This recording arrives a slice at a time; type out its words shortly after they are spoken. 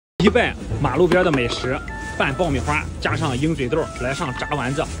迪拜马路边的美食，拌爆米花，加上鹰嘴豆，来上炸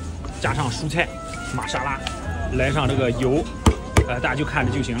丸子，加上蔬菜、玛莎拉，来上这个油，大家就看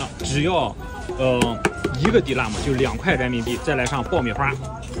着就行了。只要1个迪拉姆就2块人民币，再来上爆米花，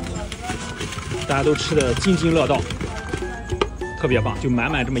大家都吃的津津乐道，特别棒，就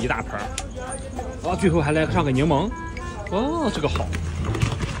满满这么一大盘儿。最后还来上个柠檬，这个好，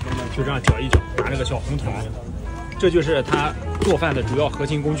就这样搅一搅，拿这个小红桶，这就是他做饭的主要核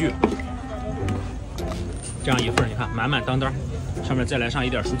心工具。这样一份，你看满满当当，上面再来上一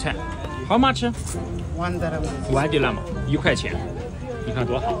点蔬菜。How much？ 1 迪拉姆，1块钱，你看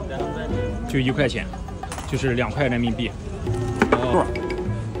多好，就1块钱，就是2块人民币。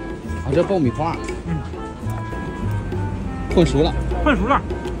这爆米花，混熟了，混熟了。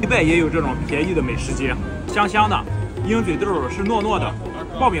迪拜也有这种便宜的美食街，香香的，鹰嘴豆是糯糯的，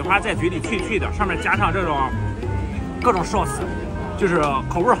爆米花在嘴里脆脆的，上面加上这种各种 sauce， 就是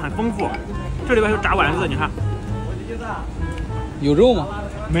口味很丰富。这里边有炸丸子，你看，有肉吗？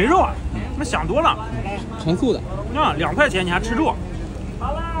没肉啊，那想多了，纯素的。2块钱你还吃肉？